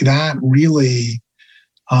think that really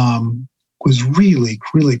was really,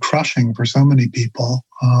 really crushing for so many people.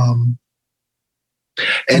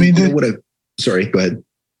 Sorry, go ahead.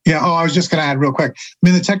 Yeah. Oh, I was just going to add real quick.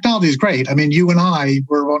 The technology is great. You and I,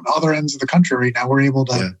 we're on other ends of the country right now. We're able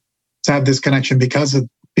to have this connection because of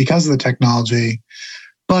the technology.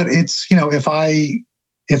 But it's, if I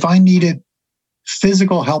needed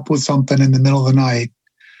physical help with something in the middle of the night,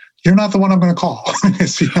 you're not the one I'm going to call.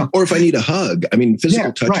 Or if I need a hug,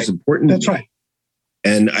 physical touch is important. That's right.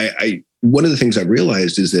 And I one of the things I've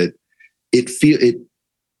realized is that it's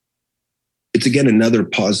again another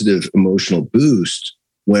positive emotional boost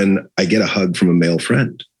when I get a hug from a male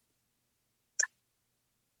friend.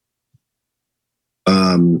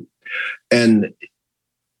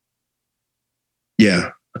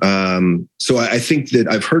 So I think that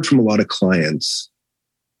I've heard from a lot of clients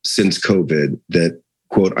since COVID that,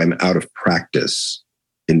 quote, I'm out of practice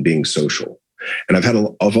in being social. And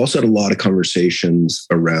I've also had a lot of conversations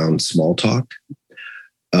around small talk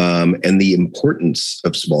and the importance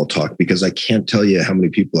of small talk, because I can't tell you how many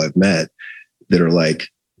people I've met that are like,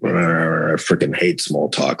 I freaking hate small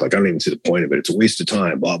talk. Like, I don't even see the point of it. It's a waste of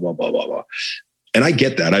time, blah, blah, blah, blah, blah. And I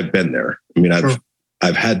get that. I've been there.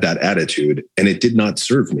 I've had that attitude and it did not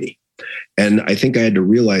serve me. And I think I had to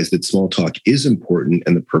realize that small talk is important.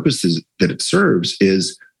 And the purposes that it serves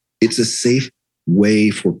is it's a safe way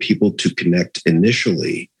for people to connect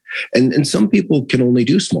initially. And some people can only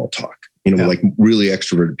do small talk, like really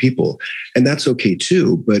extroverted people. And that's okay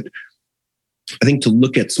too. But I think to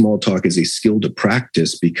look at small talk as a skill to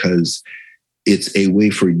practice, because it's a way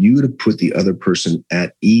for you to put the other person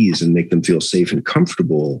at ease and make them feel safe and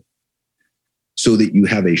comfortable so that you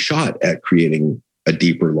have a shot at creating a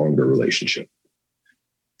deeper, longer relationship.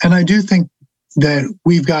 And I do think that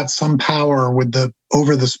we've got some power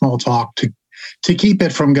over the small talk to keep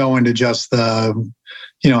it from going to just the,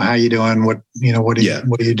 how you doing? What do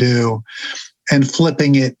you do? And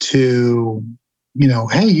flipping it to,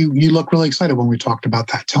 hey, you look really excited when we talked about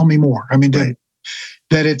that. Tell me more. Right.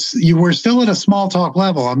 That we're still at a small talk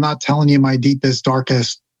level. I'm not telling you my deepest,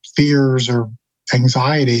 darkest fears or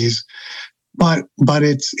anxieties, but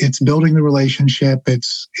it's building the relationship.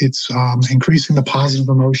 It's increasing the positive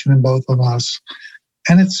emotion in both of us.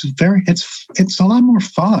 And it's a lot more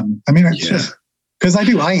fun. Just because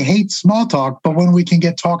I hate small talk, but when we can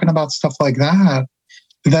get talking about stuff like that,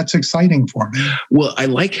 that's exciting for me. Well, I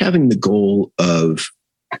like having the goal of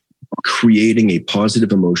creating a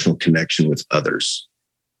positive emotional connection with others.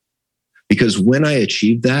 Because when I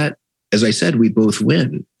achieve that, as I said, we both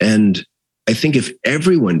win. And I think if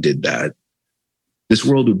everyone did that, this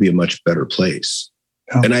world would be a much better place.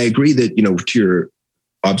 Yeah. And I agree that, to your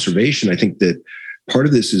observation, I think that part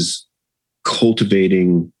of this is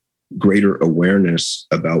cultivating greater awareness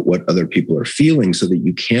about what other people are feeling so that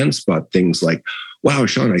you can spot things like, wow,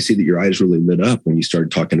 Sean, I see that your eyes really lit up when you started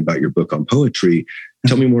talking about your book on poetry.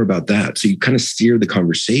 Tell me more about that. So you kind of steer the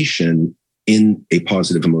conversation in a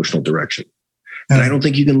positive emotional direction. And I don't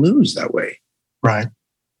think you can lose that way. Right.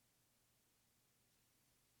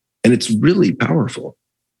 And it's really powerful.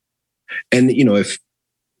 And, you know, if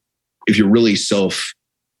you're really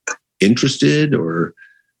self-interested or,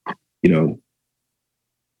 you know,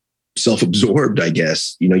 self-absorbed, I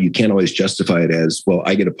guess, you know, you can't always justify it as, well,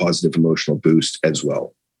 I get a positive emotional boost as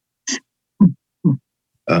well.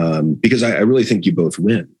 Because I really think you both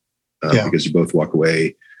win, because you both walk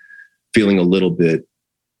away feeling a little bit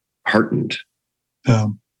heartened.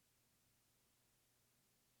 And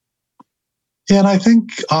I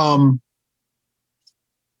think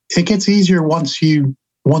it gets easier once you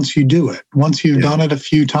do it. Once you've done it a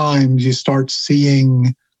few times, you start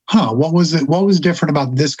seeing, what was different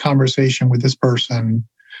about this conversation with this person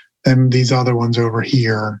than these other ones over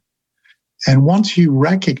here? And once you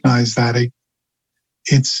recognize that,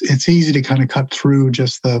 it's easy to kind of cut through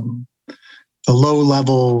just the low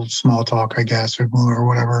level small talk, I guess, or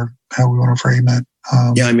whatever, how we want to frame it.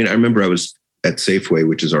 I mean, I remember I was at Safeway,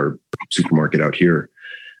 which is our supermarket out here,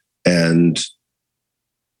 and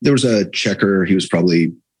there was a checker. He was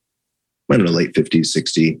probably, I don't know, late 50s,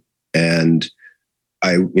 60. And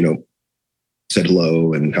I, you know, said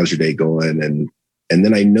hello and how's your day going? And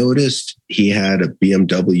then I noticed he had a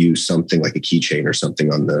BMW, something like a keychain or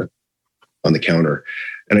something on the counter.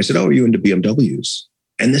 And I said, oh, are you into BMWs?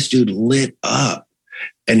 And this dude lit up.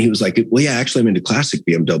 And he was like, well, yeah, actually I'm into classic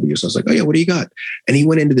BMW. So I was like, oh yeah, what do you got? And he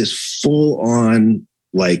went into this full on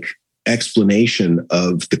like explanation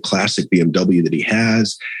of the classic BMW that he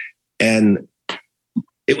has. And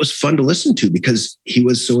it was fun to listen to because he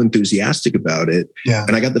was so enthusiastic about it. Yeah.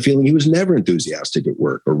 And I got the feeling he was never enthusiastic at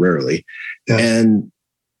work, or rarely. Yeah. And,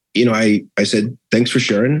 you know, I said, thanks for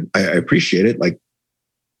sharing. I appreciate it. Like,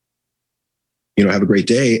 you know, have a great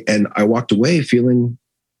day. And I walked away feeling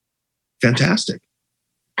fantastic.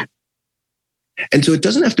 And so it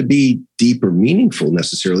doesn't have to be deep or meaningful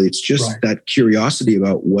necessarily. It's just that curiosity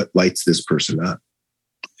about what lights this person up.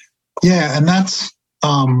 Yeah. And that's,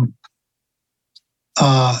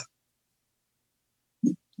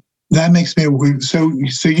 that makes me, so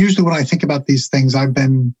usually when I think about these things, I've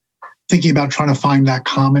been thinking about trying to find that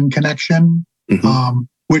common connection,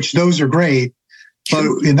 which those are great. But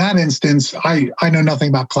in that instance, I know nothing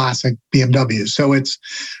about classic BMW. So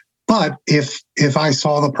but if I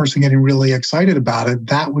saw the person getting really excited about it,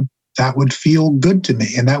 that would feel good to me,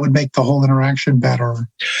 and that would make the whole interaction better.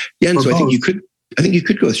 Yeah, and so both. I think you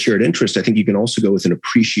could go with shared interest. I think you can also go with an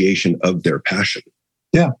appreciation of their passion.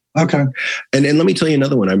 Yeah. Okay. And let me tell you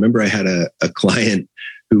another one. I remember I had a client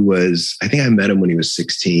who was, I think I met him when he was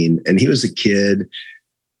 16, and he was a kid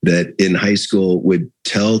that in high school would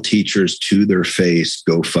tell teachers to their face,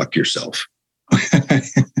 go fuck yourself.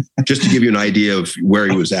 Just to give you an idea of where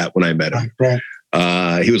he was at when I met him. Right.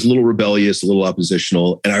 He was a little rebellious, a little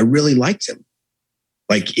oppositional, and I really liked him.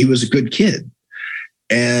 Like, he was a good kid.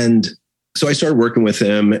 And so I started working with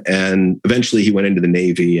him, and eventually he went into the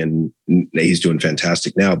Navy, and he's doing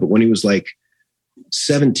fantastic now. But when he was like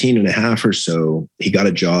 17 and a half or so, he got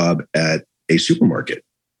a job at a supermarket,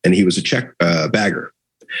 and he was a bagger.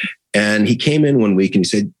 And he came in one week and he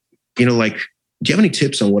said, you know, like, do you have any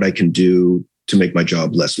tips on what I can do to make my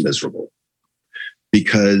job less miserable?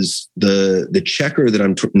 Because the checker that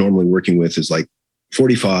I'm normally working with is like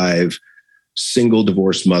 45, single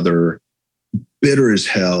divorced mother, bitter as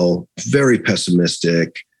hell, very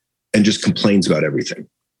pessimistic, and just complains about everything.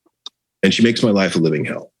 And she makes my life a living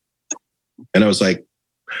hell. And I was like,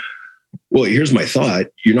 well, here's my thought.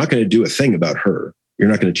 You're not going to do a thing about her. You're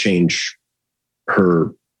not going to change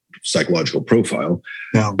her psychological profile.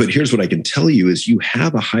 No. But here's what I can tell you is you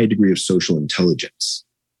have a high degree of social intelligence.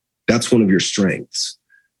 That's one of your strengths.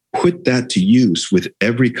 Put that to use with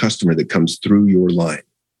every customer that comes through your line.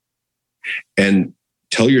 And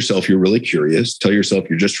tell yourself you're really curious. Tell yourself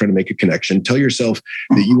you're just trying to make a connection. Tell yourself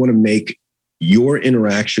that you want to make your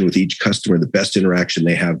interaction with each customer the best interaction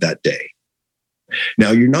they have that day.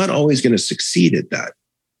 Now, you're not always going to succeed at that.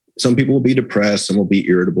 Some people will be depressed, some will be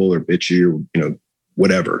irritable or bitchy or, you know,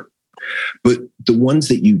 whatever. But the ones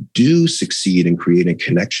that you do succeed in creating a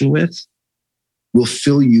connection with will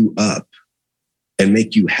fill you up and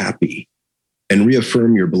make you happy and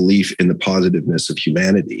reaffirm your belief in the positiveness of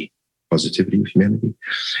humanity, positivity of humanity.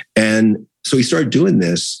 And so he started doing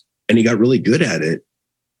this and he got really good at it.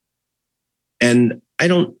 And I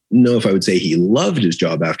don't know if I would say he loved his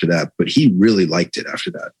job after that, but he really liked it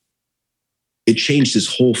after that. It changed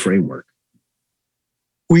his whole framework.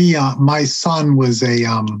 My son was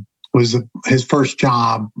his first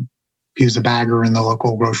job. He was a bagger in the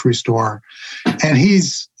local grocery store, and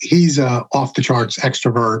he's off the charts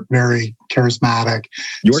extrovert, very charismatic.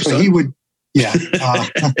 Your son? He would, yeah.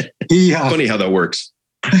 Funny how that works.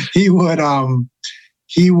 He would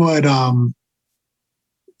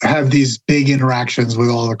have these big interactions with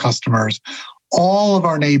all the customers, all of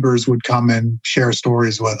our neighbors would come and share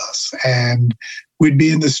stories with us. And we'd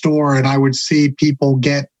be in the store and I would see people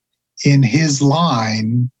get in his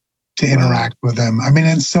line to interact with him. I mean,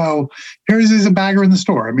 and so he's a bagger in the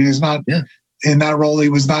store. I mean, he's not in that role. He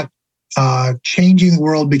was not changing the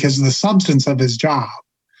world because of the substance of his job,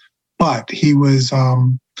 but he was,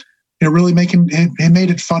 really it made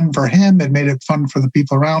it fun for him. It made it fun for the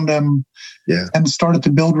people around him. Yeah. And started to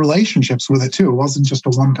build relationships with it too. It wasn't just a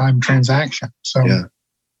one-time transaction. So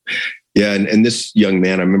yeah. And this young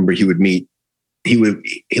man, I remember he really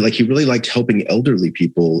liked helping elderly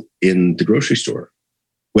people in the grocery store,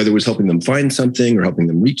 whether it was helping them find something or helping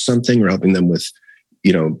them reach something or helping them with,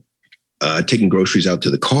 taking groceries out to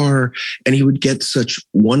the car. And he would get such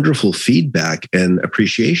wonderful feedback and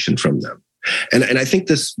appreciation from them. And I think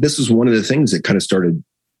this is one of the things that kind of started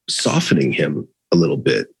softening him a little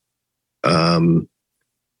bit.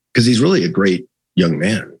 Because he's really a great young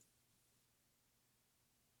man.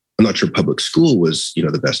 I'm not sure public school was,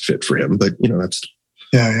 the best fit for him, but that's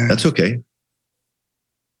okay.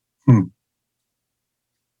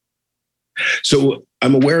 So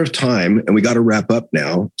I'm aware of time and we got to wrap up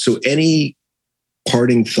now. So any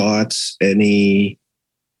parting thoughts, anything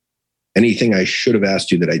I should have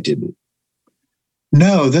asked you that I didn't?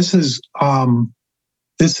 No, this has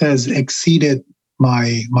exceeded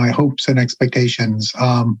my hopes and expectations.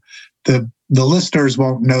 The listeners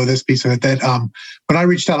won't know this piece of it. That when I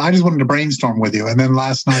reached out, I just wanted to brainstorm with you, and then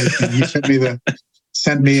last night you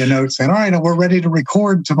sent me a note saying, "All right, we're ready to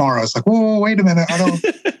record tomorrow." It's like, whoa, wait a minute,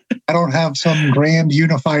 I don't have some grand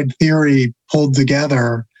unified theory pulled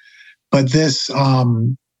together, but this,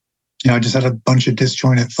 I just had a bunch of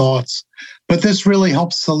disjointed thoughts. But this really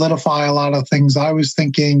helps solidify a lot of things I was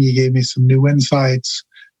thinking. You gave me some new insights.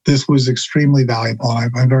 This was extremely valuable. I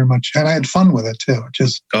very much, and I had fun with it too.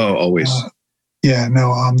 Always.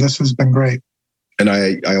 This has been great. And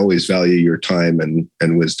I always value your time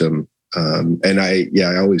and wisdom. And I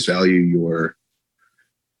always value your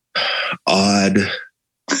odd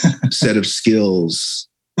set of skills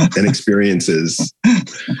and experiences.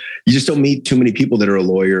 You just don't meet too many people that are a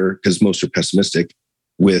lawyer, because most are pessimistic,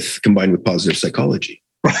 combined with positive psychology.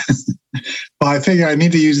 Well, I figure I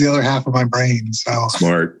need to use the other half of my brain. So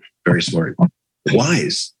smart, very smart,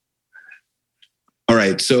 wise. All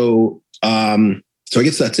right, so I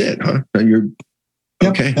guess that's it, huh? You're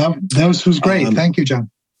okay. That was great. Thank you,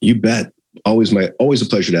 John. You bet. Always a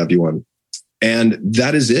pleasure to have you on. And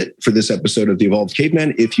that is it for this episode of The Evolved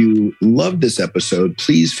Caveman. If you loved this episode,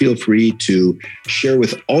 please feel free to share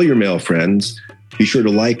with all your male friends. Be sure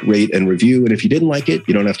to like, rate, and review. And if you didn't like it,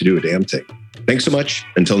 you don't have to do a damn thing. Thanks so much.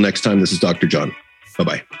 Until next time, this is Dr. John.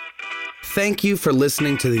 Bye-bye. Thank you for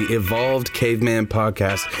listening to the Evolved Caveman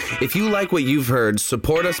podcast. If you like what you've heard,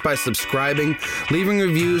 support us by subscribing, leaving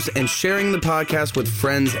reviews, and sharing the podcast with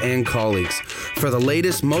friends and colleagues. For the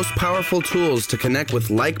latest, most powerful tools to connect with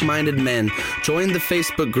like-minded men, join the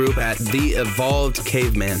Facebook group at The Evolved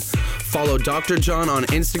Caveman. Follow Dr. John on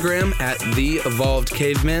Instagram at The Evolved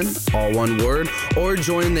Caveman, all one word, or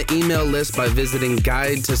join the email list by visiting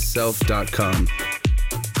guidetoself.com.